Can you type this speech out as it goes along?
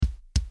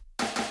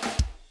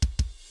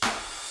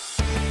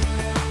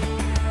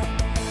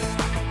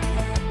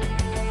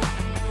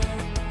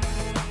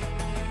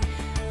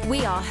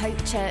are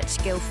Hope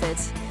Church Guildford.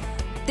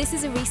 This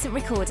is a recent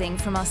recording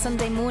from our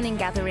Sunday morning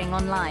gathering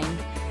online.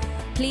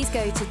 Please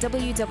go to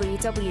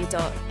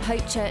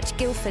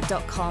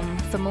www.hopechurchguildford.com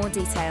for more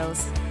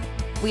details.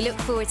 We look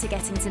forward to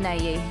getting to know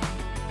you.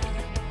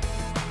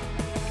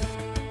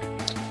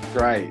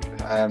 Great.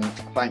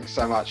 Thanks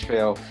so much,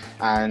 Phil.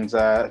 And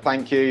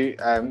thank you.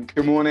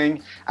 Good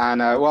morning and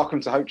welcome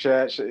to Hope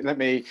Church. Let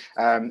me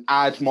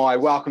add my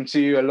welcome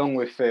to you along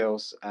with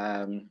Phil's.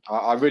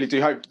 I really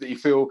do hope that you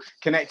feel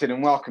connected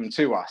and welcome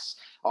to us.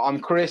 I'm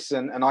Chris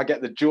and I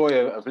get the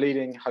joy of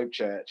leading Hope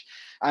Church.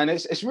 And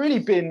it's really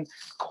been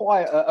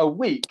quite a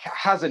week,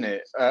 hasn't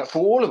it, for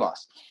all of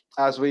us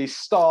as we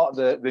start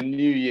the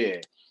new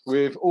year,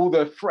 with all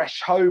the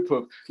fresh hope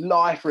of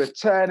life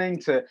returning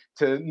to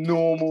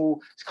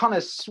normal. It's kind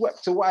of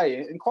swept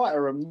away in quite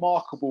a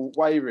remarkable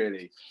way,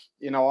 really.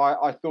 You know,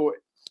 I thought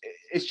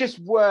it's just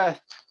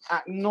worth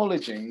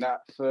acknowledging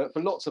that for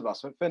lots of us,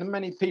 for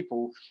many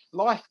people,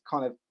 life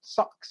kind of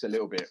sucks a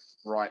little bit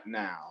right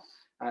now.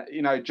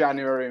 You know,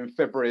 January and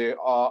February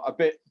are a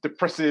bit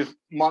depressive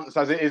months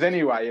as it is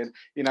anyway. And,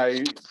 you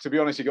know, to be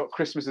honest, you got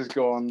Christmas has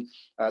gone,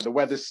 the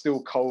weather's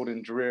still cold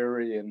and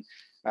dreary. And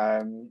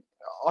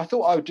I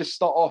thought I would just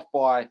start off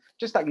by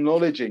just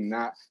acknowledging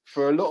that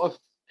for a lot of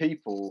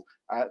people,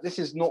 this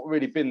has not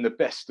really been the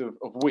best of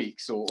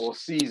weeks or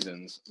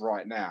seasons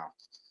right now.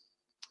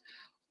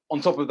 On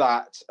top of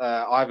that,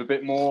 I have a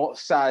bit more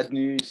sad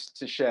news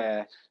to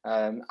share.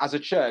 As a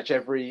church,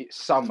 every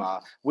summer,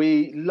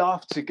 we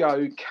love to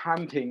go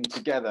camping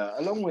together,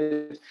 along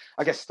with,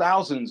 I guess,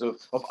 thousands of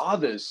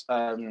others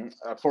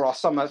for our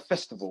summer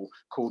festival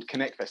called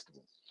Connect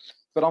Festival.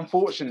 But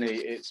unfortunately,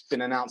 it's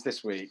been announced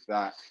this week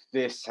that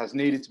this has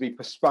needed to be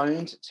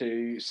postponed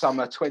to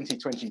summer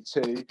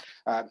 2022.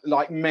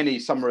 Like many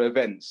summer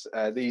events,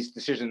 these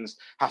decisions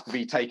have to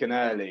be taken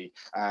early.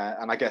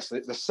 And I guess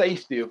the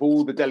safety of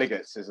all the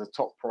delegates is a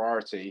top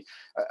priority,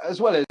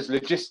 as well as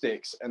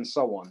logistics and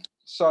so on.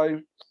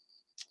 So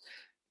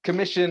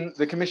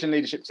the commission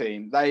leadership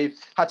team, they've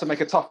had to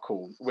make a tough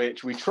call,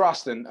 which we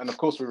trust and of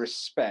course we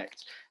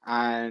respect.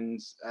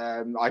 And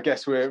I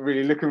guess we're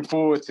really looking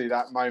forward to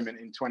that moment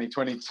in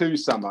 2022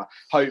 summer,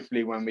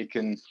 hopefully when we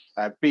can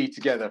be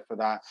together for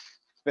that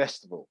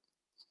festival.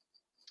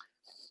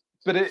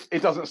 But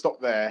it doesn't stop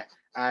there.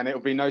 And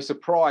it'll be no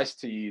surprise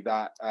to you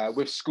that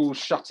with schools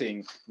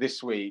shutting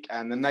this week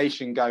and the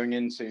nation going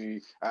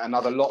into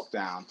another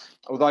lockdown,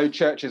 although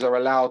churches are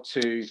allowed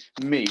to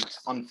meet,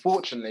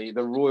 unfortunately,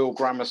 the Royal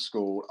Grammar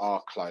School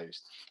are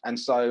closed. And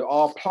so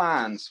our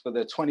plans for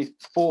the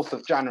 24th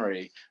of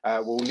January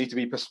will need to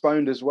be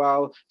postponed as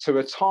well to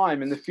a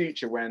time in the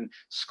future when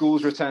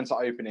schools return to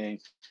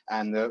opening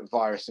and the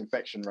virus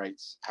infection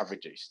rates have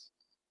reduced.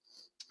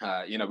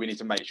 You know, we need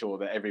to make sure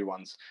that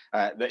everyone's,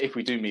 that if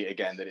we do meet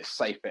again, that it's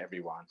safe for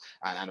everyone.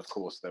 And of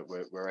course, that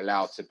we're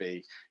allowed to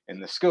be in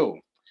the school.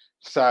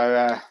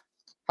 So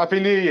Happy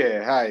New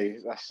Year. Hey,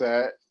 that's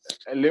a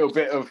little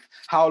bit of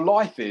how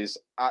life is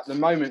at the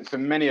moment for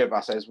many of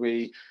us as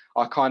we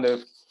are kind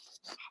of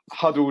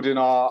huddled in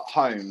our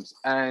homes.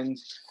 And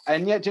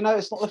yet, you know,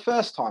 it's not the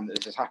first time that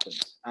this has happened.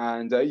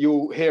 And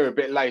you'll hear a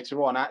bit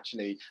later on,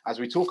 actually, as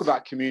we talk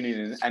about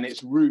communion and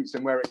its roots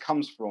and where it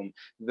comes from,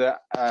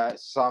 that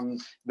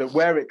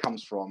where it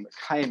comes from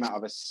came out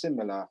of a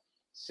similar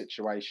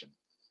situation.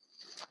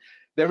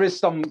 There is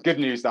some good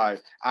news, though,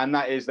 and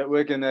that is that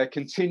we're going to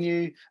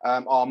continue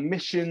our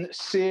mission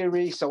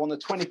series. So on the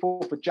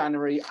 24th of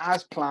January,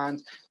 as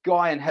planned,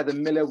 Guy and Heather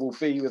Miller will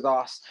be with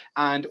us.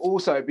 And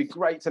also, it'd be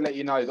great to let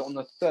you know that on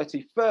the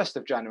 31st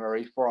of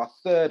January, for our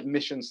third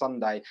Mission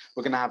Sunday,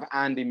 we're going to have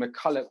Andy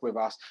McCulloch with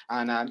us.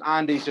 And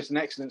Andy's just an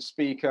excellent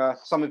speaker.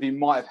 Some of you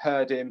might have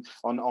heard him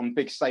on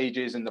big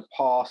stages in the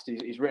past.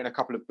 He's written a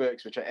couple of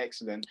books, which are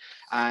excellent.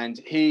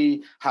 And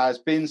he has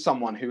been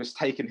someone who has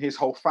taken his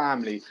whole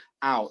family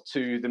out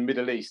to the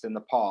Middle East in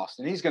the past,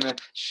 and he's going to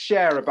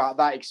share about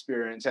that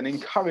experience and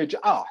encourage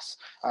us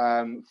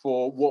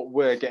for what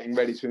we're getting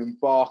ready to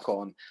embark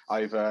on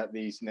over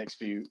these next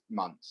few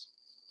months.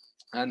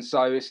 And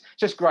so it's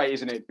just great,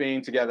 isn't it,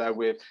 being together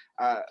with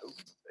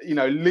you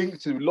know,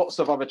 linked to lots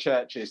of other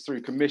churches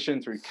through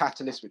Commission, through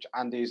Catalyst, which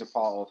Andy is a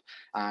part of,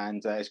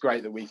 and it's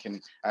great that we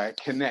can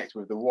connect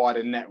with the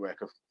wider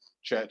network of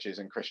churches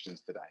and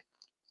Christians today.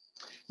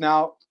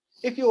 Now,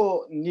 if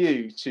you're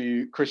new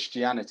to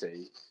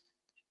Christianity,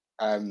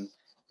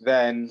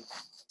 then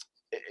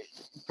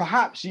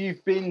perhaps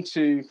you've been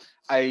to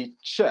a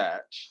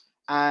church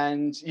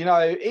and, you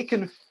know, it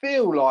can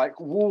feel like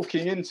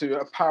walking into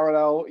a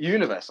parallel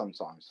universe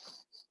sometimes.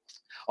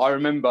 I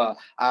remember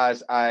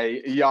as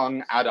a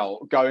young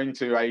adult going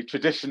to a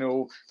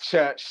traditional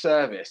church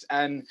service,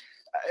 and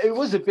it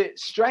was a bit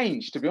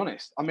strange, to be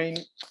honest. I mean,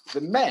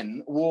 the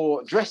men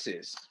wore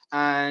dresses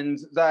and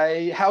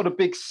they held a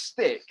big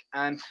stick,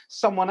 and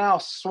someone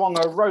else swung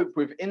a rope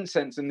with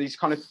incense and these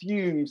kind of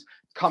fumes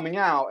coming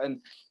out,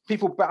 and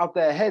people bowed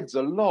their heads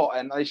a lot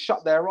and they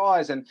shut their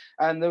eyes, and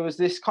there was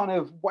this kind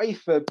of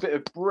wafer bit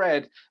of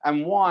bread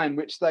and wine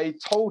which they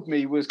told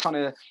me was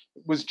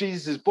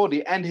Jesus's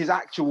body and his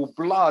actual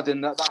blood,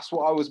 and that's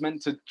what I was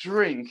meant to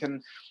drink.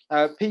 And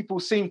people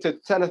seemed to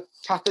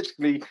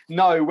telepathically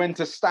know when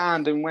to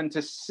stand and when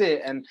to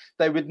sit, and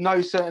they would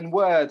know certain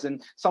words,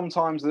 and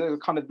sometimes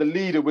the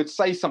leader would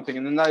say something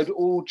and then they'd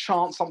all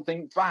chant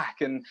something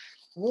back. And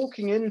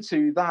walking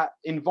into that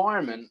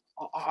environment,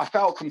 I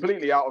felt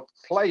completely out of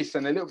place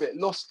and a little bit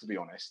lost, to be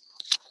honest.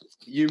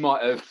 You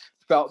might have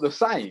felt the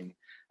same.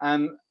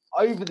 And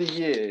over the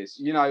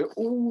years,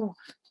 all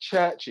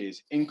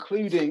churches,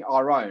 including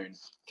our own,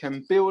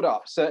 can build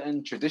up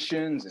certain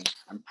traditions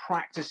and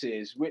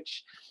practices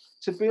which,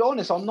 to be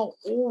honest, are not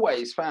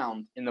always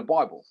found in the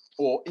Bible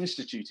or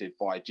instituted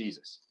by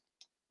Jesus.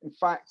 In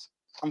fact,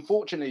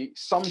 unfortunately,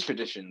 some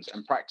traditions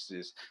and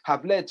practices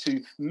have led to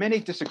many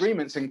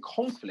disagreements and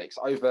conflicts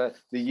over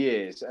the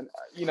years. And,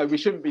 we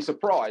shouldn't be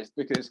surprised,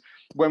 because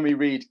when we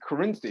read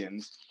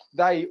Corinthians,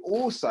 they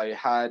also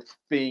had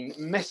been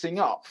messing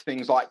up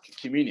things like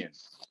communion.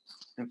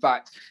 In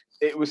fact,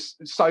 it was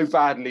so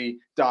badly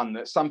done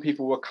that some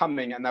people were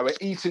coming and they were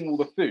eating all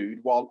the food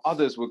while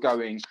others were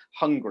going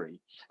hungry.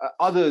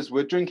 Others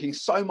were drinking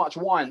so much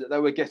wine that they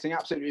were getting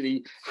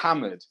absolutely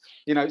hammered.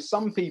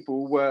 Some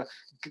people were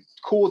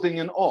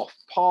cordoning off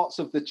parts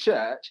of the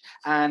church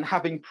and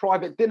having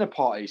private dinner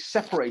parties,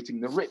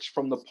 separating the rich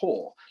from the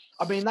poor.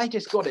 I mean, they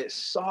just got it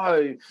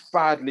so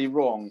badly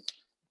wrong.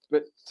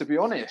 But to be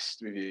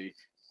honest with you,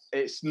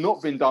 it's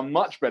not been done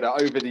much better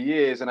over the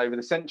years and over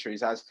the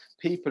centuries, as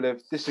people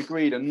have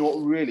disagreed and not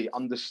really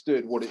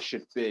understood what it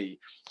should be.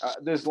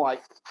 There's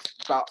like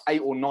about 8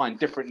 or 9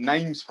 different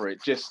names for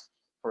it, just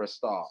for a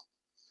start.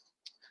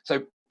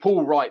 So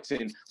Paul writes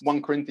in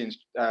 1 Corinthians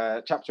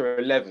chapter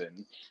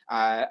 11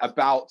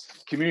 about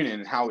communion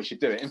and how we should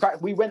do it. In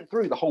fact, we went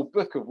through the whole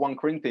book of 1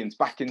 Corinthians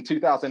back in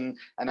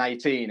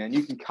 2018, and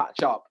you can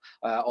catch up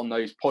on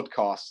those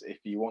podcasts if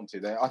you want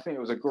to. I think it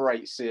was a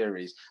great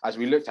series as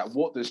we looked at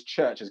what does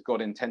church as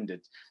God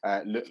intended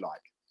look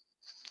like.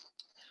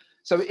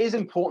 So it is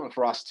important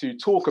for us to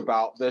talk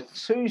about the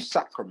 2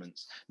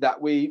 sacraments that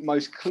we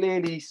most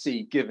clearly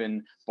see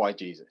given by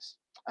Jesus.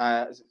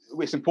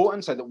 It's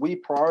important so that we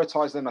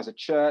prioritize them as a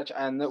church,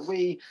 and that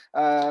we,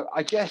 have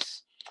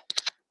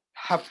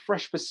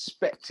fresh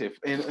perspective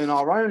in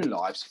our own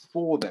lives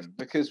for them,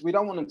 because we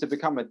don't want them to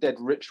become a dead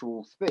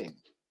ritual thing.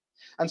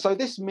 And so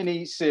this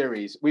mini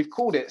series, we've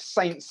called it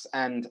Saints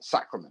and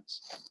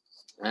Sacraments.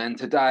 And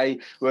today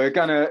we're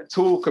going to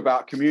talk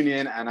about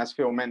communion, and as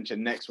Phil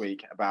mentioned, next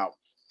week about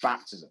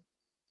baptism.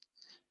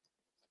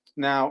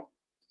 Now,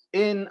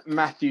 in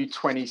Matthew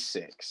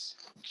 26,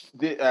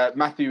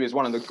 Matthew is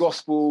one of the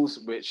Gospels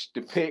which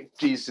depict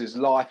Jesus'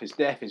 life, his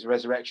death, his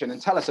resurrection,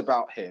 and tell us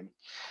about him.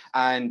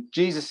 And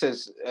Jesus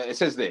says, it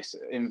says this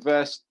in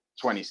verse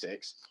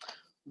 26,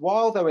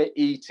 while they were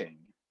eating,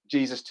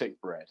 Jesus took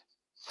bread.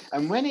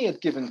 And when he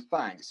had given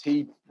thanks,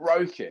 he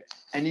broke it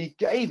and he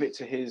gave it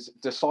to his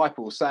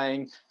disciples,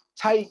 saying,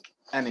 take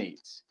and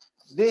eat.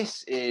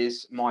 This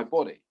is my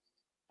body.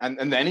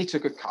 And then he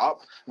took a cup.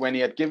 When he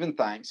had given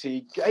thanks,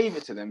 he gave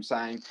it to them,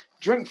 saying,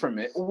 drink from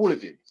it, all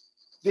of you.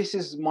 This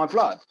is my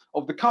blood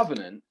of the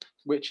covenant,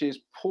 which is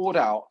poured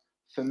out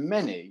for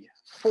many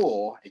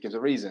for, it gives a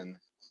reason,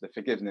 the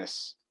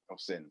forgiveness of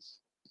sins.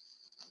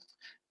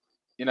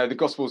 The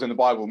Gospels in the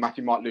Bible,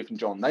 Matthew, Mark, Luke, and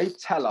John, they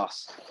tell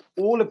us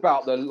all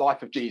about the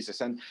life of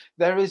Jesus. And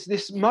there is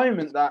this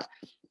moment that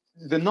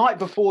the night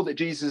before that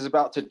Jesus is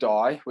about to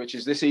die, which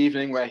is this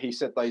evening where he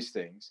said those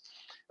things,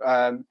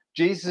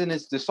 Jesus and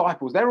his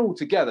disciples, they're all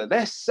together.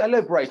 They're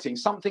celebrating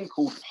something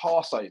called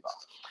Passover.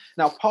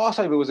 Now,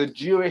 Passover was a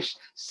Jewish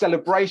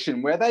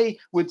celebration where they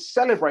would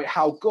celebrate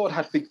how God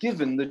had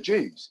forgiven the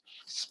Jews,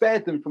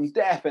 spared them from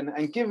death,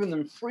 and given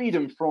them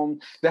freedom from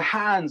the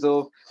hands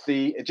of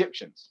the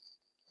Egyptians.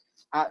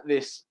 At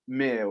this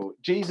meal,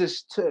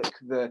 Jesus took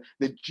the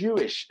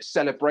Jewish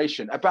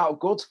celebration about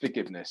God's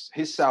forgiveness,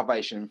 his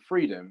salvation and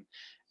freedom,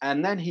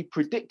 and then he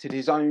predicted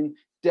his own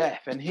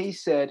death. And he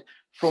said,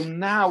 from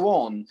now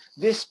on,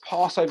 this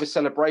Passover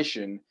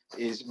celebration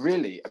is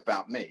really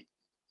about me.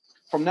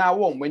 From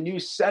now on, when you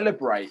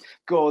celebrate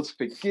God's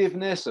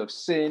forgiveness of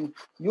sin,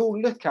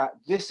 you'll look at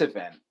this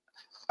event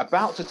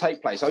about to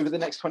take place over the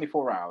next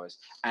 24 hours,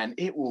 and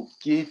it will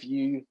give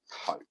you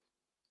hope.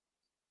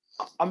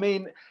 I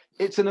mean,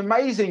 it's an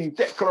amazing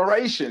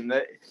declaration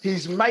that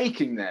he's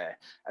making there.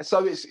 And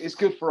so it's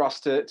good for us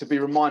to be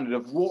reminded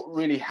of what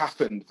really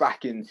happened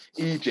back in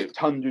Egypt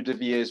hundreds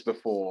of years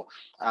before,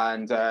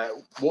 and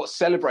what's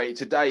celebrated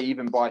today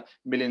even by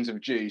millions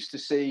of Jews, to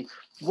see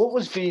what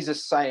was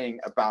Jesus saying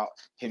about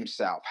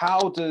himself.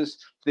 How does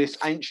this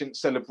ancient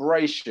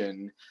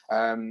celebration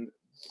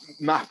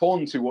map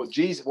on to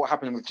what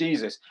happened with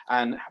Jesus,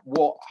 and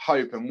what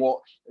hope and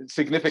what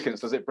significance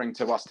does it bring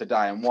to us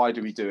today, and why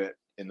do we do it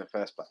in the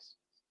first place?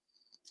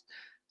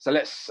 So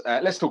let's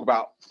talk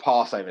about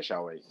Passover,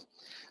 shall we?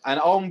 And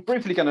I'm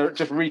briefly going to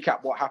just recap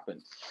what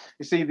happened.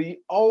 You see, the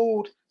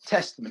Old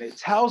Testament, it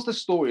tells the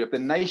story of the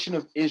nation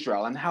of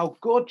Israel and how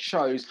God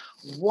chose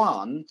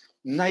one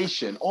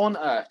nation on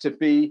earth to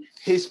be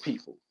his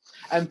people,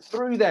 and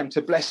through them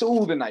to bless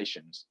all the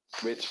nations,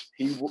 which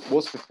he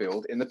was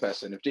fulfilled in the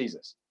person of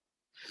Jesus.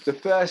 The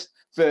first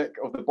book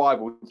of the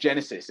Bible,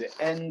 Genesis, it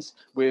ends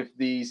with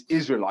these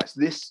Israelites,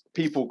 this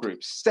people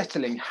group,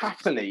 settling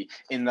happily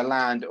in the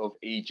land of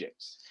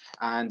Egypt.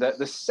 And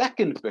the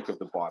second book of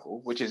the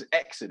Bible, which is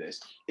Exodus,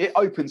 it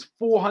opens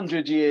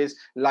 400 years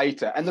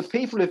later. And the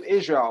people of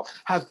Israel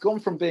have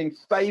gone from being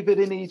favored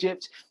in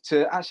Egypt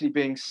to actually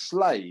being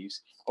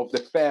slaves of the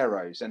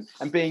pharaohs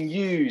and being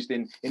used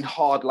in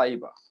hard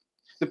labor.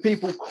 The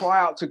people cry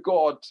out to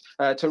God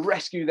to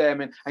rescue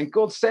them, and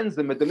God sends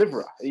them a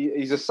deliverer.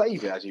 He's a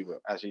savior, as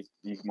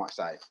you might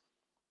say.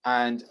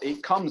 And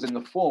it comes in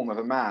the form of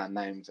a man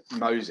named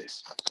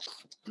Moses.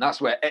 And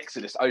that's where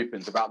Exodus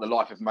opens, about the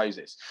life of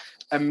Moses.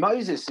 And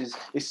Moses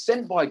is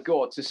sent by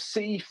God to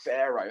see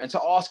Pharaoh and to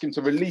ask him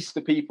to release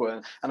the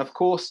people. And of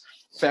course,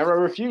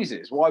 Pharaoh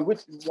refuses. Why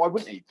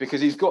wouldn't he?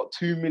 Because he's got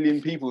 2 million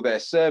people there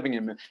serving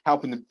him and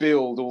helping to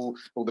build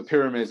all the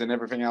pyramids and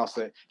everything else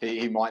that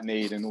he might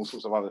need, and all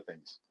sorts of other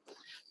things.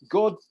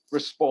 God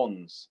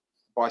responds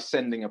by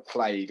sending a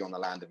plague on the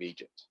land of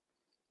Egypt.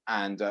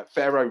 And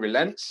Pharaoh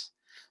relents.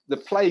 The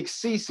plague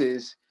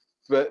ceases,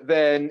 but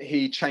then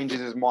he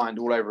changes his mind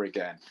all over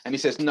again. And he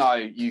says, no,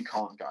 you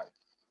can't go.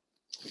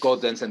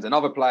 God then sends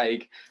another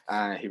plague,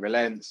 he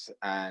relents,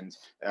 and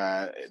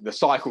the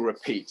cycle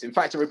repeats. In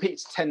fact, it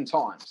repeats 10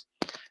 times.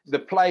 The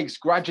plagues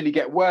gradually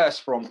get worse,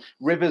 from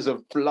rivers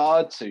of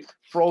blood to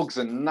frogs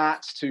and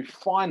gnats to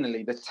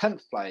finally the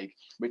 10th plague,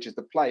 which is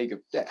the plague of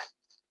death.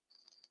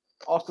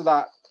 After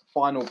that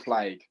final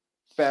plague,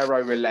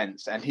 Pharaoh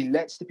relents and he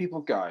lets the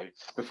people go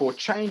before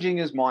changing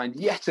his mind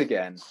yet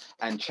again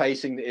and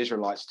chasing the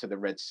Israelites to the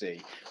Red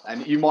Sea.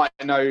 And you might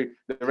know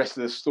the rest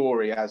of the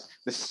story as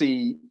the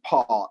sea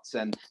parts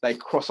and they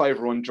cross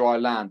over on dry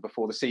land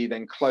before the sea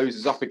then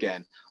closes up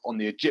again on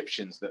the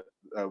Egyptians that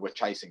were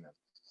chasing them.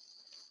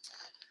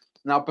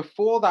 Now,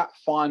 before that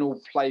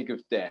final plague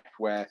of death,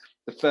 where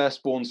the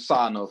firstborn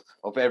son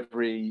of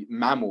every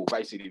mammal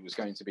basically was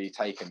going to be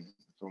taken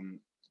from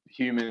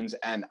humans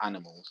and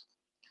animals,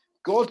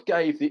 God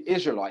gave the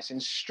Israelites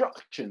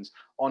instructions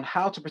on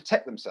how to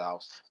protect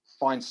themselves,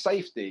 find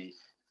safety,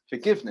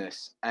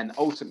 forgiveness, and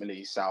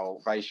ultimately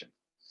salvation.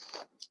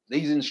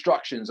 These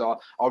instructions are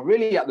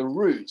really at the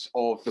roots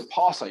of the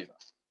Passover.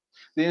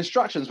 The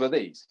instructions were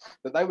these: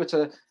 that they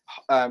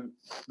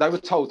were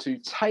told to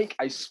take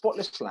a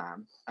spotless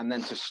lamb and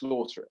then to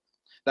slaughter it.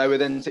 They were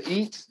then to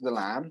eat the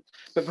lamb,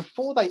 but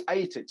before they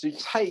ate it, to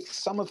take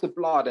some of the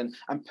blood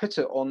and put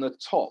it on the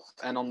top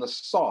and on the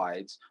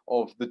sides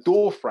of the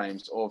door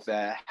frames of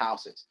their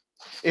houses.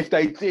 If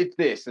they did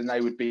this, then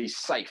they would be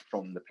safe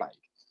from the plague.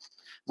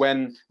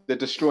 When the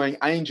destroying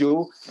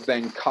angel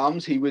then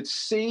comes, he would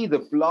see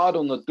the blood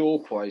on the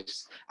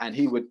doorposts and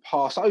he would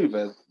pass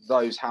over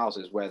those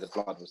houses where the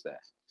blood was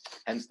there.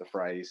 Hence the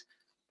phrase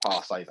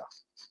Passover.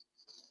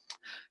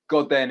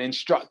 God then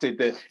instructed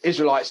the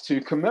Israelites to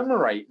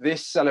commemorate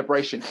this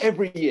celebration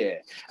every year.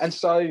 And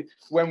so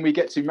when we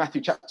get to Matthew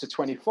chapter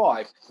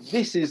 25,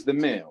 this is the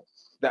meal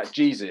that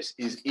Jesus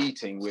is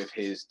eating with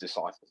his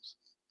disciples.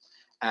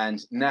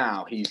 And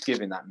now he's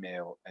giving that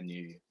meal a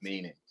new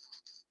meaning.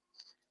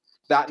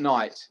 That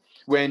night,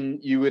 when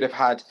you would have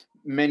had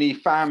many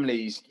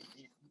families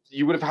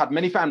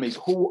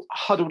all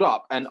huddled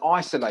up and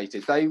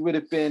isolated. They would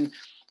have been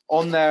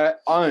on their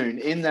own,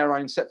 in their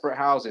own separate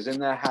houses, in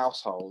their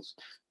households.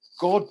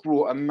 God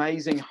brought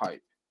amazing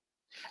hope.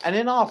 And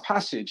in our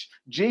passage,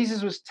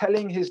 Jesus was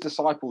telling his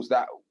disciples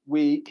that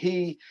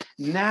he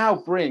now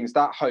brings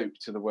that hope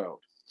to the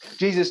world.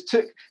 Jesus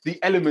took the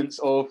elements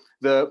of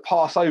the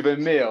Passover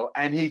meal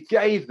and he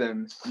gave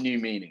them new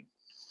meaning.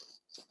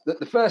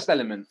 The first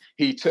element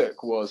he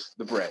took was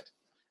the bread.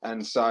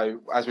 And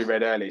so, as we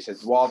read earlier, it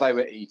says, while they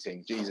were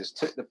eating, Jesus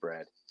took the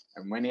bread,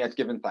 and when he had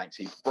given thanks,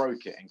 he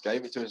broke it and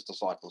gave it to his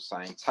disciples,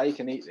 saying, take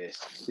and eat this.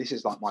 This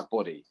is like my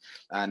body.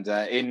 And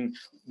in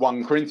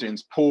 1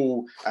 Corinthians,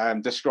 Paul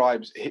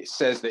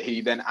says that he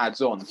then adds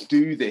on,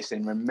 do this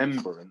in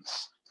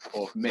remembrance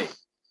of me.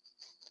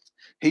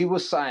 He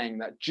was saying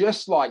that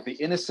just like the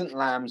innocent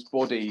lamb's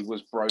body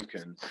was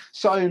broken,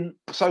 so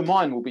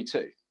mine will be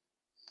too.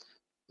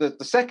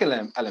 The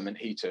second element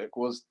he took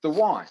was the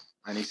wine.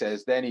 And he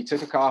says, then he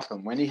took a cup,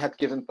 and when he had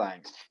given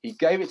thanks, he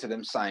gave it to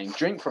them, saying,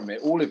 drink from it,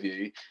 all of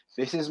you.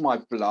 This is my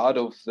blood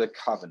of the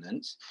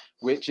covenant,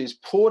 which is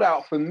poured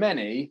out for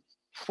many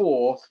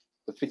for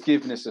the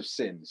forgiveness of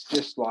sins,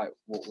 just like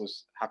what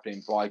was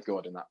happening by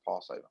God in that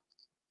Passover.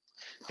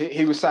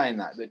 He was saying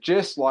that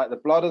just like the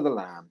blood of the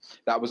lamb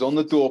that was on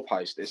the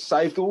doorpost, it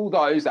saved all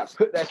those that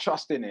put their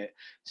trust in it,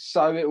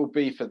 so it will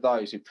be for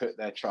those who put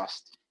their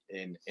trust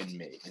in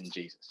me, in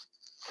Jesus.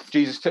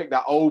 Jesus took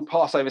that old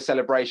Passover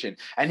celebration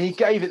and he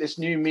gave it this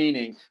new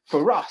meaning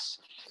for us.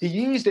 He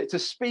used it to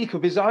speak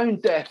of his own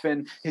death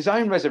and his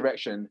own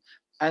resurrection,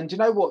 And you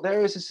know what?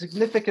 There is a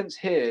significance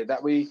here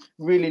that we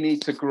really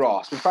need to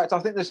grasp. In fact, I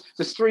think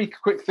there's three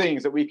quick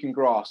things that we can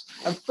grasp.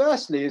 And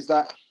firstly is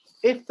that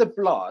if the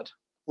blood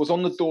was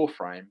on the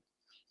doorframe,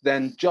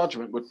 then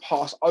judgment would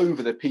pass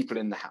over the people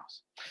in the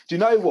house. Do you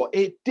know what?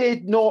 It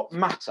did not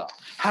matter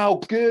how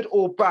good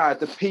or bad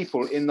the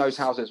people in those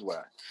houses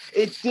were.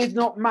 It did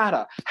not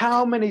matter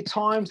how many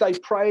times they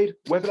prayed,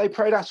 whether they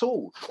prayed at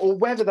all, or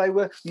whether they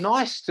were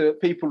nice to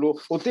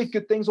people or did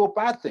good things or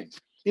bad things.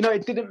 You know,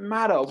 it didn't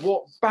matter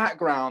what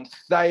background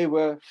they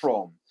were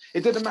from.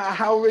 It didn't matter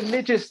how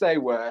religious they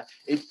were.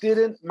 It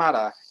didn't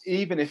matter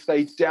even if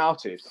they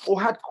doubted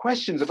or had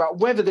questions about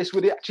whether this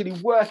would actually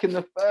work in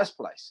the first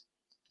place.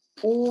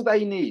 All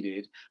they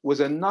needed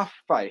was enough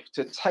faith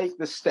to take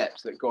the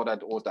steps that God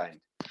had ordained,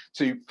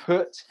 to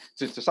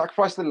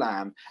sacrifice the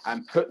lamb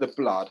and put the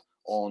blood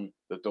on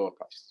the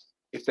doorpost.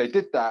 If they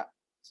did that,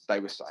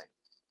 they were saved.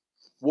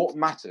 What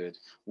mattered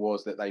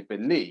was that they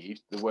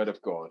believed the word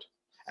of God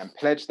and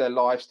pledged their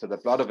lives to the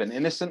blood of an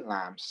innocent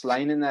lamb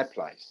slain in their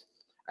place.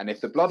 And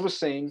if the blood was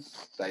seen,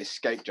 they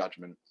escaped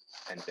judgment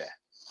and death.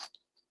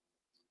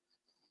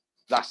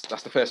 That's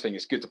the first thing.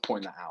 It's good to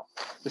point that out.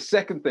 The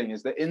second thing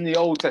is that in the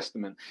Old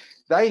Testament,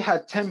 they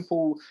had a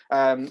temple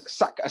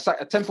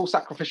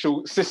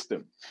sacrificial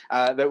system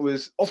that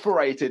was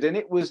operated, and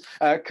it was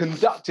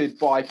conducted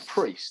by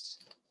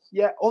priests.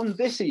 Yet on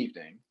this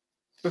evening,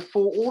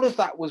 before all of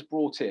that was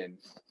brought in,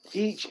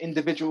 each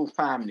individual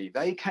family,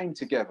 they came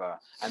together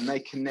and they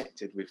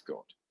connected with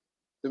God.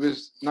 There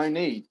was no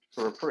need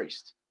for a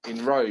priest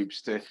in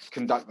robes to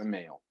conduct the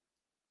meal.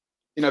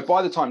 You know,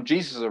 by the time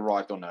Jesus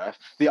arrived on earth,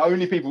 the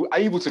only people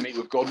able to meet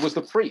with God was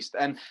the priest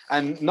and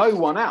no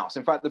one else.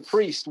 In fact, the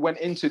priest went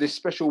into this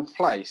special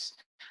place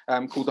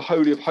called the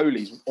Holy of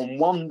Holies on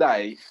one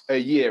day a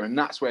year, and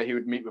that's where he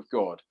would meet with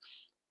God.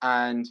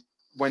 And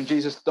when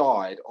Jesus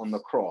died on the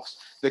cross,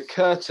 the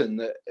curtain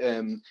that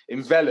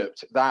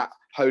enveloped that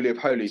Holy of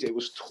Holies, it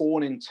was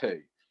torn in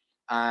two.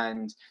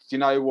 And do you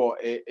know what?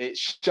 It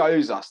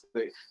shows us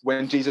that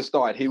when Jesus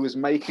died, he was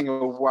making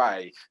a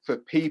way for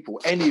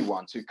people,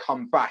 anyone, to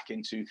come back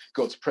into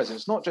God's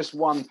presence. Not just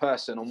one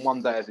person on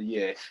one day of the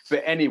year,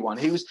 but anyone.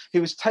 He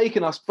was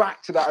taking us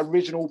back to that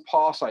original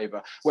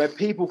Passover where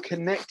people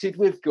connected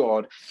with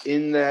God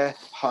in their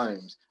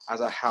homes as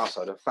a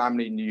household, a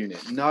family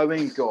unit,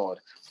 knowing God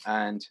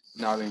and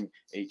knowing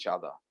each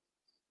other.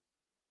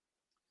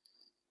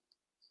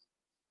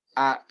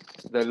 At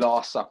the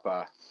Last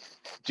Supper,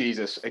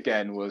 Jesus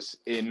again was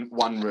in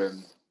one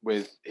room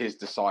with his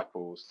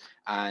disciples,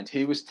 and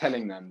he was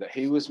telling them that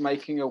he was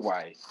making a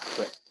way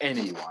for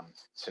anyone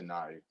to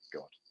know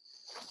God.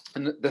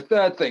 And the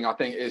third thing I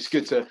think is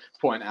good to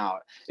point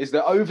out is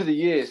that over the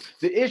years,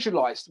 the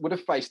Israelites would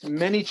have faced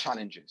many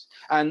challenges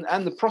and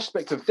the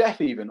prospect of death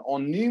even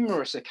on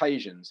numerous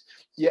occasions.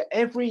 Yet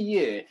every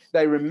year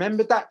they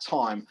remembered that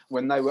time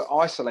when they were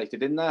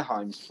isolated in their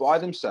homes by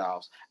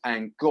themselves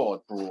and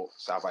God brought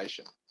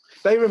salvation.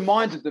 They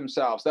reminded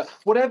themselves that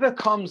whatever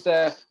comes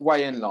their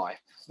way in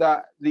life,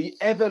 that the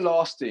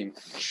everlasting,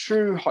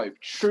 true hope,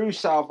 true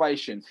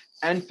salvation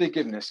and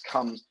forgiveness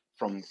comes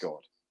from God.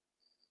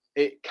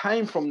 It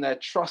came from their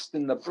trust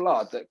in the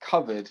blood that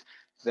covered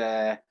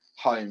their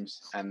homes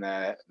and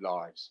their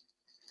lives.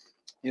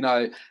 You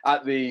know,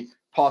 at the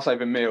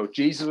Passover meal,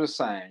 Jesus was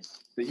saying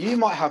that you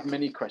might have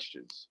many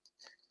questions.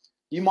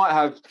 You might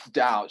have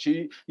doubts.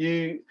 You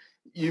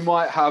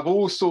might have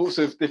all sorts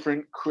of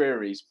different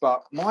queries,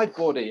 but my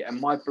body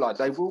and my blood,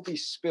 they will be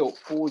spilt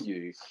for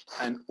you.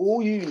 And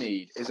all you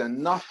need is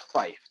enough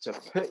faith to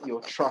put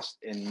your trust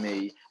in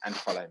me and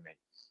follow me.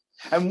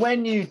 And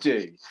when you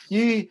do,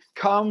 you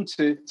come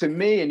to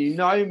me and you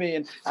know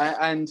me,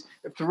 and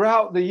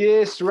throughout the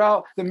years,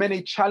 throughout the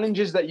many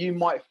challenges that you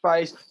might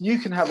face, you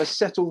can have a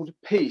settled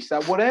peace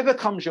that whatever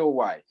comes your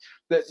way,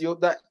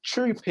 that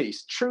true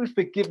peace, true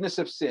forgiveness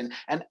of sin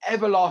and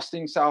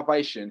everlasting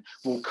salvation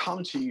will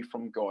come to you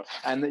from God,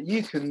 and that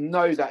you can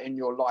know that in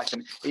your life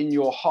and in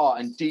your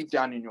heart and deep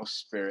down in your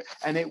spirit,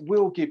 and it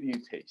will give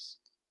you peace.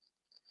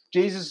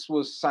 Jesus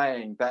was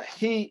saying that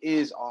he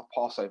is our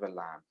Passover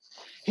lamb.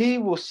 He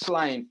was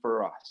slain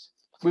for us.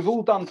 We've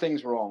all done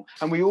things wrong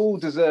and we all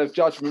deserve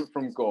judgment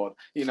from God.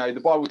 You know, the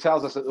Bible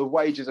tells us that the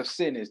wages of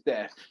sin is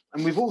death,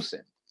 and we've all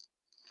sinned.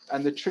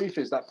 And the truth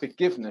is that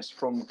forgiveness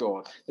from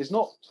God is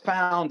not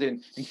found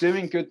in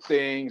doing good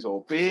things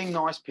or being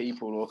nice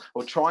people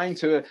or trying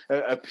to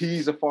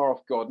appease a far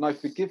off God. No,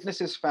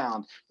 forgiveness is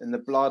found in the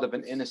blood of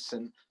an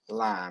innocent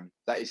lamb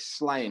that is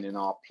slain in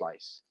our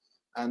place.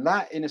 And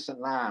that innocent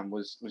lamb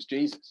was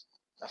Jesus.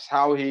 That's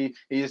how he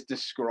is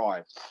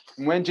described.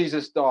 And when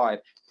Jesus died,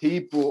 he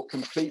brought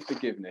complete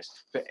forgiveness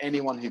for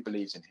anyone who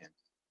believes in him.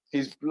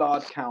 His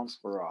blood counts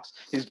for us.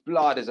 His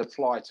blood is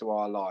applied to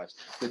our lives.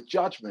 The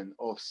judgment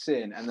of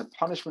sin and the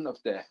punishment of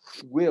death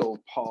will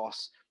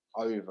pass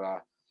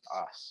over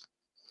us.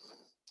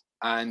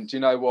 And you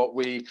know what?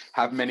 We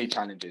have many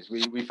challenges.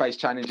 We face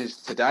challenges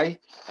today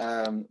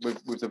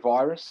with the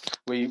virus.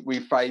 We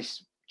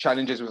face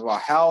challenges with our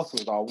health,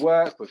 with our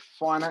work, with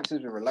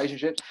finances, with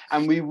relationships,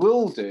 and we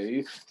will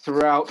do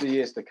throughout the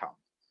years to come.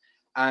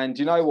 And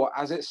you know what?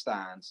 As it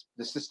stands,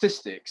 the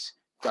statistics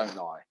don't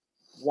lie.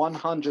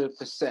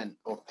 100%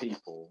 of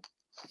people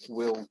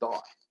will die.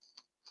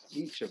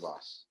 Each of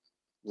us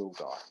will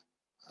die.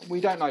 And we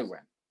don't know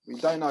when. We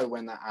don't know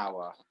when that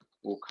hour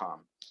will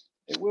come.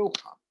 It will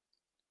come.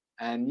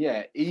 And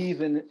yeah,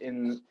 even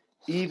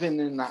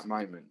in that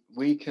moment,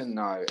 we can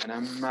know an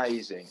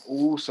amazing,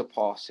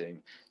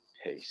 all-surpassing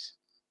peace.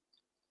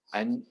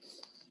 And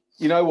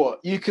you know what?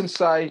 You can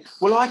say,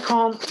 well, I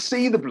can't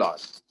see the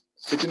blood.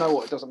 But you know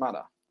what? It doesn't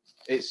matter.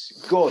 It's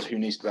God who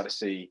needs to be able to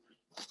see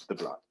the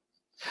blood.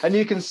 And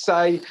you can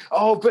say,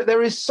 oh, but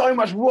there is so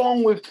much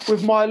wrong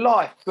with my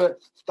life. But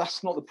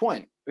that's not the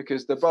point,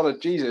 because the blood of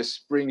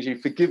Jesus brings you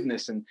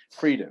forgiveness and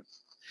freedom.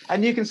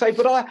 And you can say,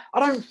 but I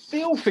don't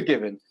feel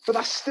forgiven. But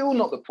that's still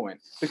not the point,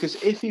 because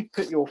if you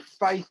put your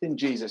faith in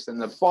Jesus, then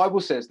the Bible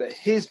says that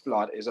his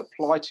blood is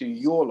applied to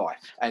your life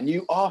and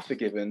you are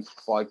forgiven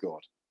by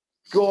God.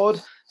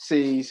 God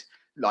sees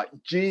like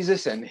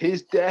Jesus and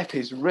his death,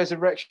 his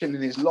resurrection,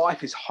 and his life,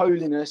 his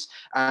holiness.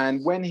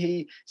 And when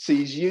he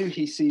sees you,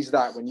 he sees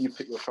that when you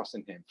put your trust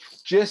in him.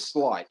 Just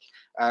like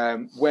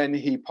when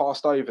he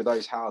passed over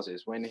those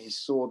houses, when he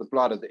saw the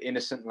blood of the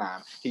innocent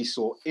lamb, he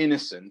saw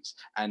innocence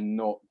and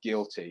not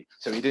guilty.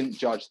 So he didn't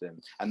judge them.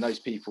 And those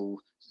people's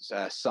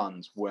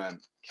sons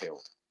weren't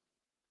killed.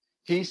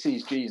 He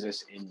sees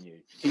Jesus in you.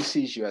 He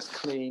sees you as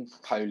clean,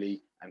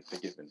 holy, and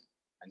forgiven.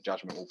 And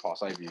judgment will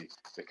pass over you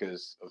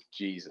because of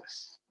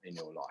Jesus in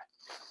your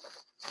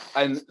life.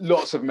 And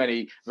lots of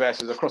many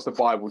verses across the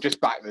Bible just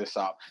back this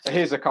up.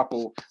 Here's a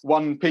couple.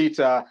 1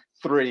 Peter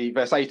 3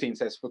 verse 18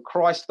 says, for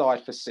Christ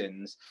died for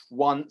sins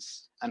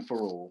once and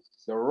for all,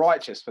 the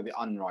righteous for the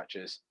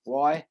unrighteous.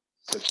 Why?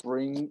 To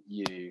bring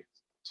you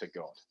to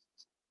God.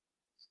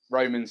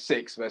 Romans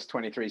 6 verse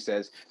 23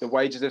 says, the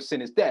wages of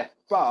sin is death,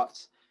 but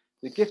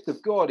the gift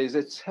of God is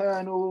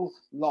eternal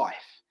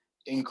life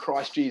in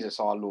Christ Jesus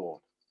our Lord.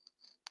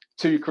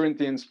 2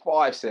 Corinthians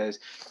 5 says,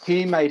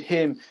 he made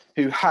him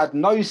who had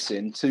no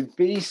sin to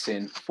be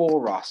sin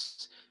for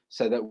us,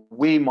 so that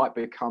we might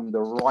become the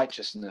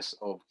righteousness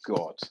of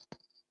God.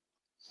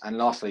 And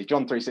lastly,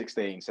 John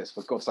 3:16 says,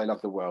 for God so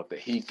loved the world that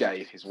he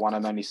gave his one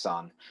and only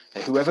son,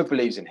 that whoever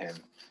believes in him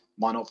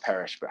might not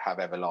perish but have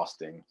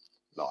everlasting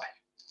life.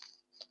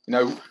 You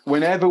know,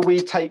 whenever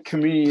we take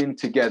communion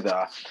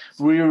together,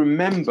 we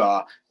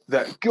remember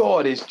that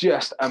God is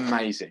just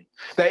amazing.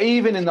 That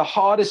even in the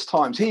hardest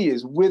times, he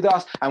is with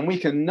us and we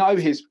can know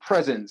his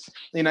presence.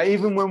 You know,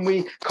 even when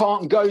we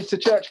can't go to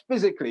church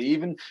physically,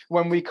 even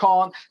when we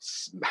can't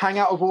hang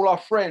out with all our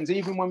friends,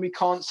 even when we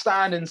can't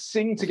stand and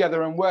sing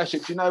together and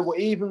worship, you know what?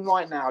 Even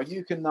right now,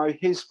 you can know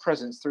his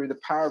presence through the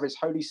power of his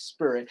Holy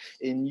Spirit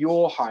in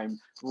your home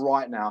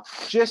right now,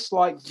 just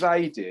like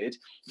they did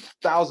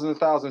thousands and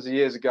thousands of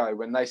years ago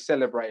when they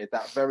celebrated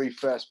that very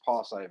first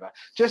Passover,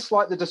 just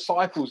like the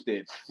disciples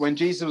did when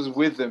Jesus was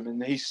with them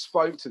and he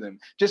spoke to them,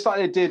 just like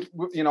they did,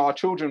 you know, our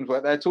children's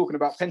work. They're talking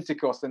about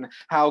Pentecost and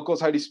how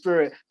God's Holy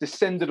Spirit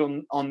descended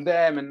on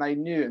them and they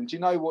knew him. Do you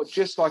know what?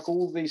 Just like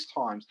all these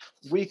times,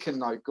 we can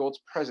know God's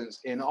presence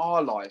in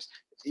our lives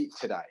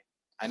today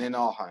and in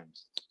our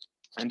homes.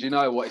 And do you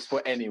know what? It's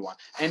for anyone.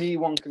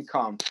 Anyone can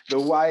come. The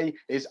way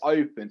is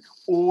open.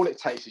 All it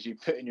takes is you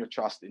putting your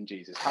trust in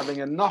Jesus, having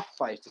enough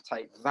faith to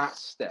take that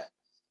step.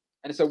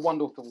 And it's a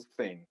wonderful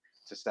thing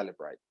to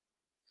celebrate.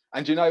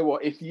 And do you know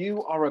what? If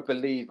you are a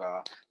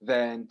believer,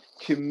 then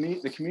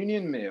the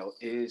communion meal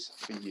is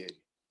for you.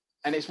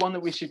 And it's one that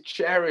we should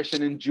cherish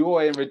and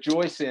enjoy and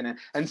rejoice in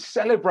and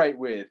celebrate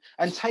with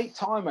and take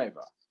time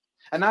over.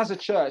 And as a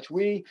church,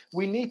 we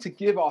need to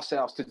give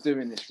ourselves to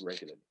doing this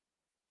regularly.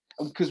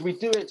 Because we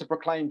do it to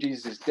proclaim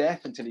Jesus'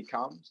 death until he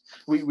comes.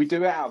 We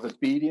do it out of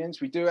obedience.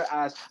 We do it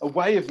as a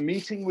way of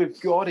meeting with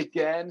God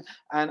again.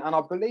 And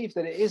I believe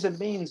that it is a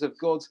means of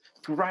God's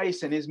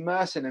grace and his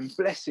mercy and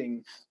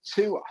blessing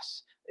to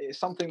us. It's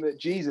something that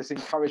Jesus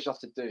encouraged us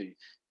to do,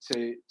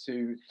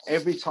 to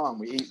every time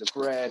we eat the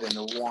bread and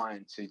the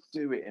wine, to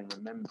do it in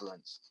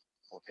remembrance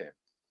of him.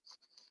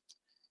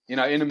 You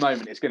know, in a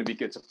moment, it's going to be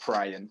good to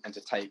pray and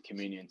to take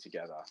communion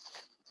together.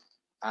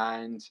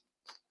 And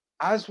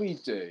as we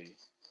do,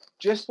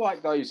 just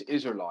like those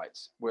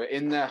Israelites were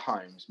in their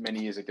homes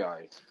many years ago,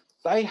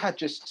 they had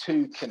just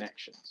two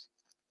connections.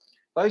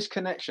 Those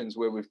connections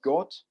were with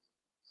God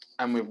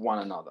and with one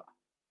another.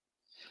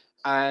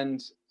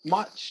 And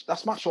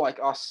that's much like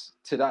us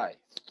today.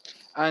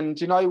 And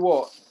you know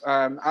what?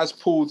 As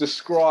Paul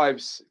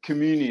describes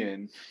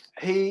communion,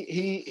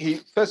 he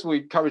first of all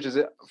encourages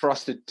it for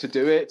us to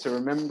do it, to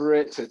remember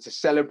it, to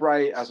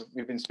celebrate, as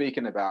we've been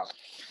speaking about.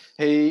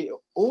 He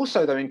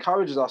also, though,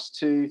 encourages us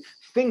to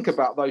think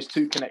about those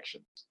two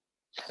connections.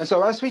 And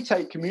so as we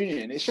take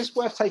communion, it's just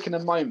worth taking a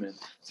moment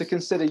to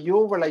consider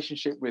your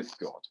relationship with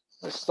God.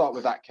 Let's start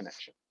with that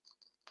connection.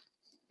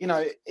 You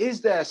know,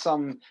 is there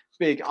some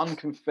big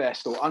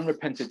unconfessed or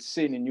unrepented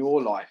sin in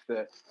your life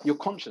that you're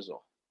conscious of?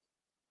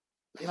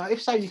 You know,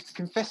 if so, you can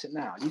confess it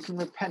now. You can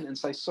repent and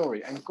say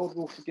sorry, and God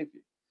will forgive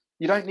you.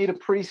 You don't need a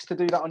priest to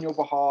do that on your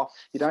behalf.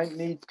 You don't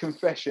need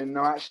confession.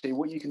 No, actually,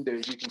 what you can do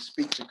is you can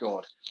speak to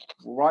God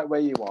right where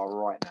you are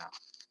right now.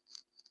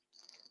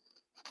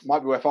 might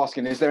be worth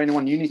asking, is there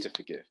anyone you need to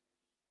forgive?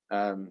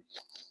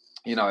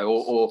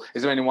 Or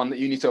is there anyone that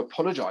you need to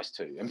apologize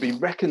to and be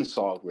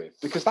reconciled with?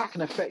 Because that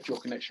can affect your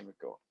connection with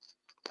God.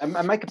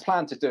 And make a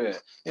plan to do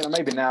it,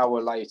 maybe now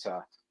or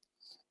later.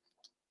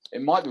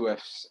 It might be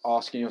worth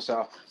asking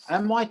yourself,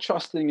 am I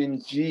trusting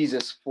in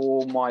Jesus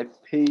for my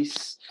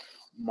peace,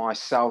 my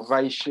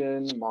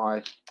salvation,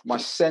 my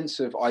sense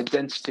of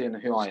identity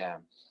and who I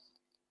am?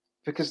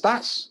 Because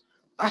that's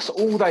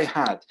all they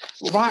had.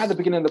 Right at the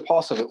beginning of the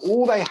Passover,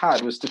 all they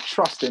had was to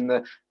trust in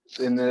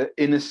the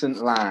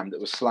innocent lamb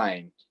that was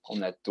slain on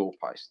their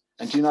doorpost.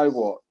 And do you know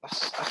what?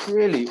 That's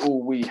really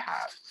all we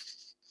have.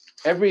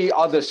 Every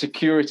other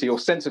security or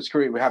sense of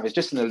security we have is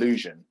just an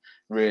illusion,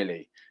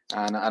 really.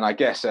 And I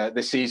guess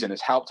this season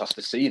has helped us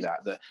to see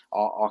that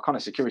our kind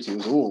of security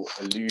was all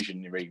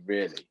illusionary,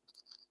 really.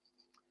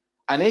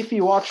 And if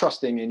you are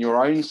trusting in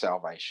your own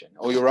salvation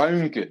or your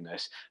own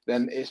goodness,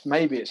 then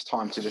maybe it's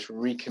time to just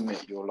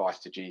recommit your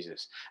life to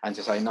Jesus and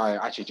to say, no,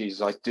 actually,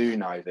 Jesus, I do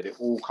know that it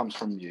all comes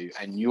from you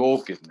and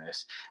your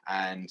goodness.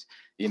 And,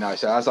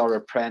 so as I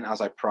repent,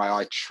 as I pray,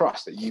 I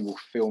trust that you will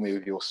fill me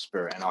with your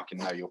spirit and I can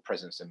know your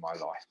presence in my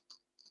life.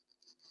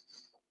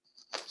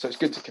 So it's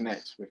good to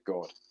connect with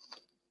God.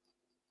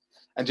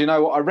 And you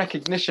know what? A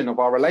recognition of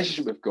our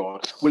relationship with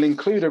God will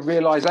include a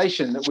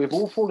realization that we've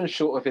all fallen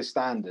short of his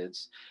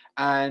standards.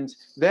 And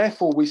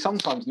therefore, we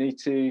sometimes need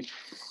to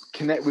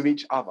connect with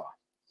each other.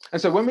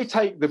 And so when we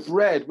take the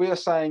bread, we are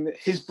saying that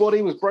his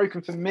body was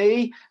broken for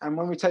me. And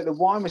when we take the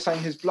wine, we're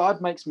saying his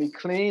blood makes me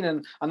clean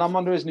and I'm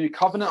under his new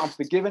covenant. I'm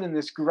forgiven and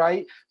it's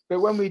great. But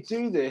when we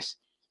do this,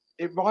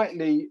 it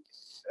rightly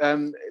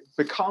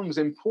becomes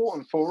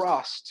important for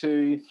us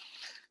to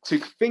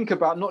think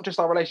about not just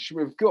our relationship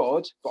with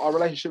God, but our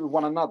relationship with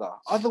one another.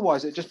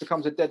 Otherwise, it just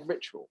becomes a dead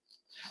ritual.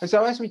 And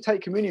so as we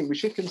take communion, we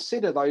should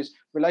consider those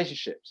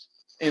relationships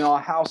in our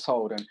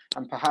household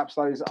and perhaps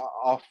those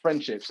our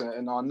friendships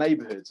and our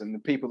neighborhoods and the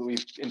people that we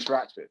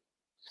interact with.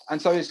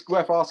 And so it's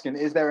worth asking,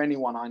 is there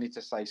anyone I need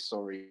to say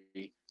sorry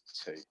to?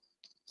 It's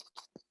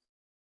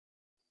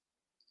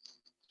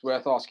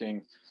worth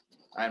asking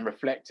and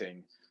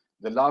reflecting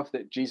the love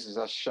that Jesus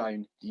has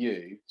shown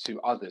you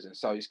to others. And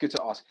so it's good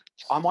to ask,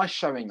 am I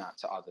showing that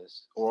to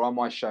others? Or am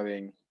I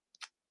showing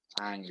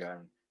anger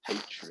and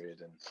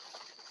hatred and,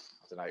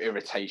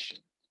 irritation?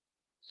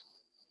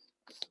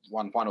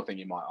 One final thing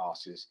you might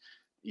ask is,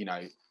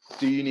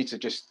 do you need to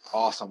just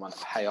ask someone,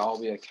 hey, are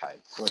we okay?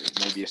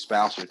 Maybe your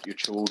spouse, your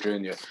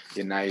children,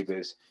 your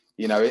neighbours.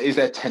 Is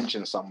there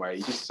tension somewhere?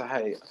 You just say,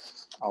 hey,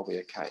 are we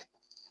okay?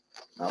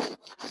 No,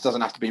 it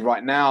doesn't have to be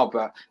right now,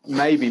 but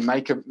maybe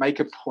make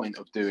a point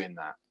of doing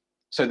that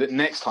so that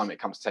next time it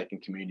comes to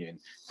taking communion,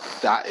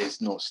 that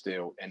is not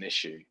still an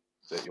issue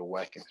that you're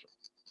working through.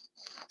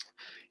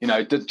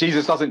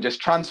 Jesus doesn't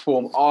just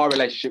transform our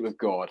relationship with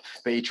God,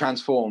 but he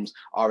transforms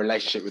our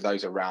relationship with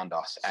those around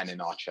us and in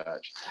our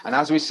church. And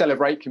as we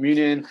celebrate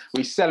communion,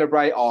 we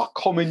celebrate our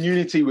common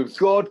unity with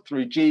God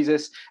through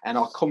Jesus and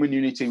our common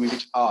unity with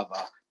each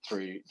other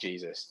through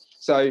Jesus.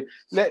 So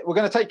we're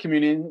going to take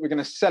communion. We're going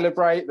to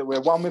celebrate that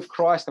we're one with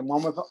Christ and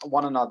one with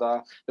one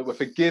another, that we're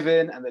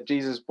forgiven and that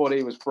Jesus'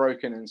 body was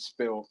broken and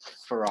spilled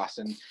for us.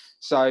 And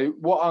so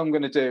what I'm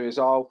going to do is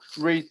I'll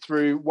read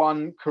through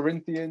 1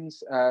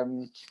 Corinthians,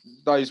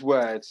 those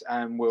words,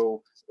 and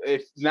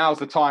if now's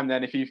the time,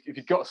 then if you've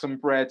got some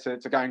bread to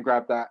go and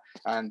grab that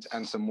and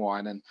some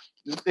wine. And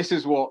this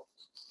is what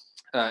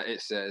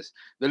it says.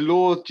 The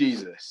Lord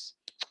Jesus,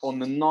 on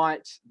the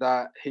night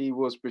that he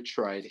was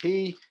betrayed,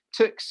 he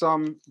took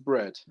some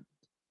bread, a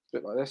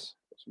bit like this.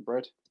 Got some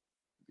bread.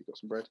 You got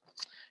some bread?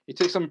 He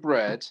took some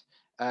bread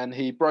and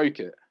he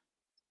broke it.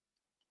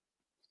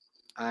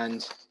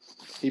 And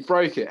he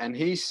broke it and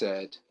he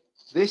said,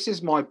 "This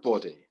is my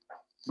body,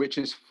 which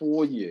is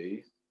for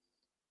you.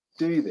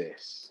 Do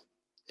this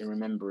in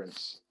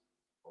remembrance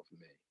of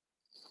me."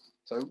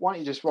 So why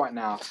don't you just right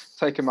now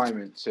take a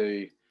moment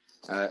to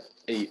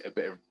eat a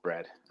bit of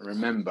bread and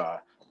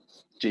remember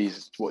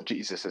what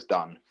Jesus has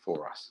done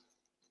for us.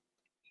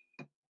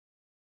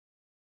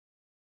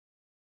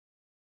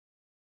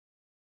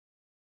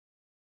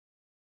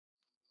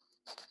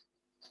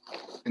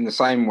 In the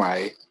same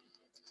way,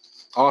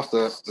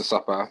 after the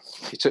supper,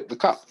 he took the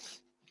cup.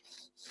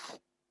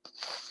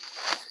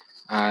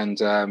 And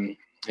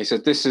he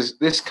said,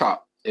 this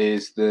cup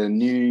is the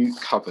new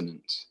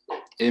covenant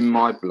in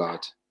my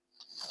blood.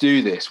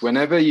 Do this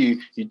whenever you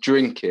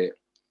drink it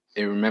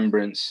in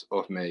remembrance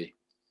of me.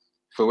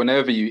 For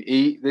whenever you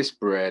eat this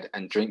bread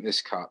and drink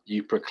this cup,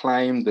 you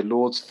proclaim the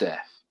Lord's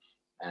death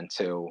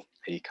until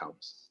he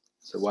comes.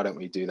 So why don't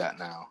we do that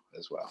now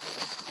as well?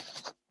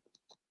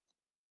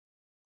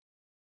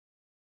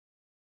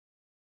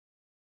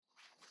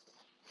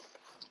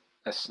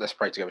 Let's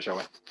pray together, shall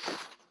we?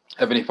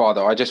 Heavenly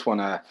Father, I just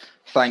want to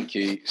thank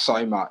you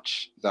so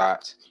much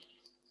that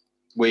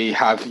we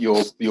have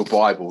your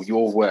Bible,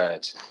 your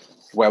word,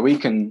 where we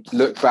can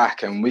look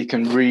back and we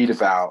can read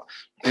about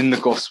in the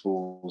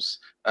Gospels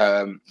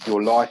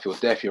your life, your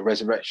death, your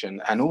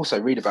resurrection, and also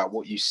read about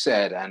what you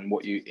said and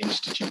what you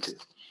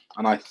instituted.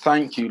 And I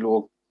thank you,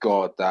 Lord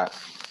God, that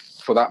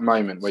for that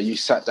moment where you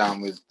sat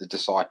down with the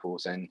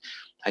disciples and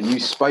you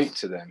spoke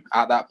to them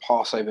at that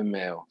Passover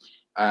meal.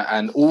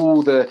 And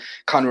all the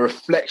kind of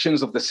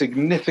reflections of the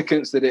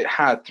significance that it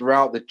had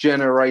throughout the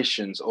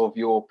generations of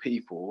your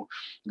people,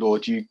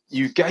 Lord,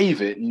 you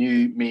gave it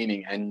new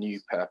meaning and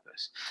new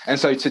purpose. And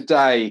so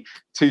today,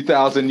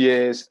 2,000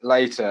 years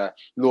later,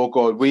 Lord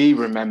God, we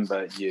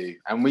remember you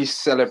and we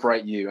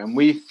celebrate you and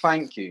we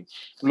thank you,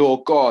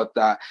 Lord God,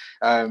 that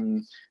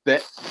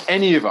that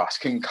any of us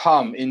can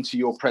come into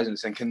your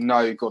presence and can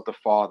know God the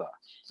Father.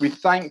 We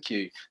thank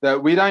you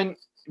that we don't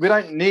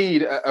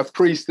need a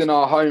priest in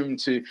our home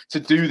to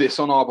do this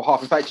on our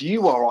behalf. In fact,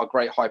 you are our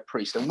great high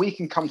priest, and we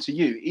can come to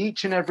you,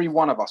 each and every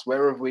one of us,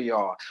 wherever we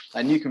are,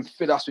 and you can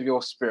fill us with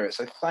your spirit.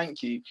 So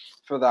thank you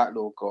for that,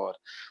 Lord God.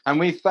 And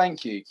we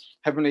thank you,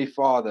 Heavenly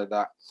Father,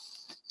 that,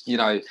 you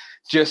know,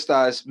 just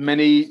as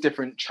many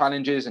different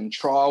challenges and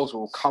trials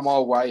will come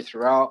our way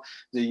throughout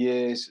the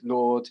years,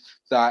 Lord,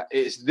 that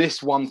it's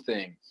this one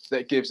thing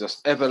that gives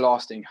us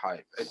everlasting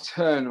hope,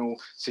 eternal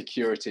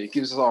security. It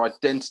gives us our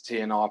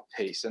identity and our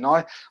peace. And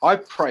I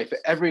pray for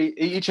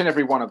each and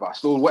every one of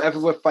us, Lord, whatever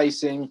we're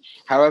facing,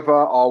 however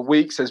our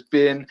weeks has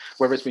been,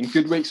 whether it's been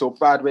good weeks or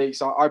bad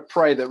weeks, I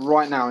pray that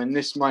right now in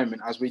this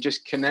moment, as we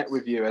just connect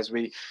with you, as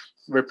we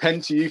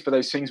repent to you for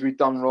those things we've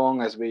done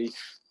wrong, as we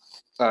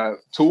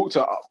talk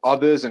to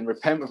others and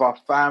repent with our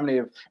family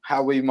of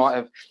how we might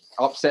have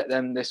upset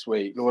them this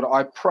week, Lord,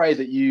 I pray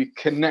that you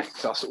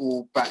connect us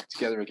all back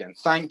together again.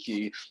 Thank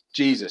you,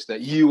 Jesus,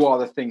 that you are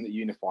the thing that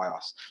unify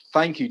us.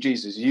 Thank you,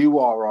 Jesus, you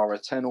are our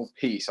eternal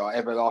peace, our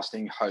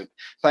everlasting hope.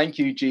 Thank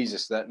you,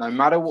 Jesus, that no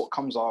matter what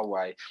comes our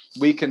way,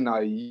 we can know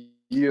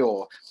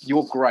your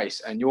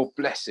grace and your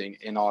blessing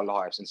in our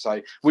lives. And so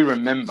we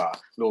remember,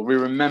 Lord, we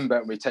remember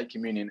and we take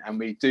communion, and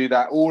we do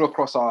that all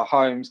across our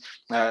homes,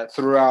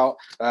 throughout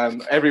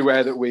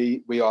everywhere that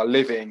we are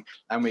living.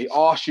 And we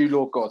ask you,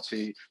 Lord God,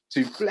 to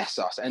bless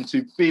us and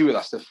to be with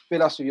us, to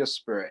fill us with your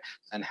spirit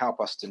and help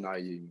us to know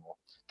you more.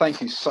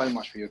 Thank you so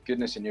much for your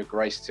goodness and your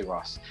grace to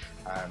us.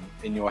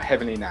 In your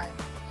heavenly name,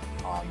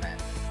 amen.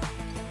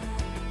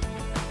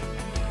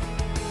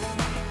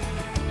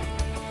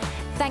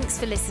 Thanks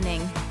for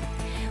listening.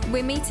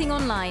 We're meeting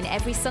online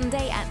every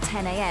Sunday at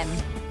 10 a.m.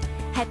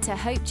 Head to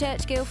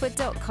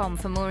hopechurchguildford.com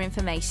for more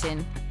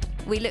information.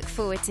 We look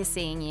forward to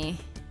seeing you.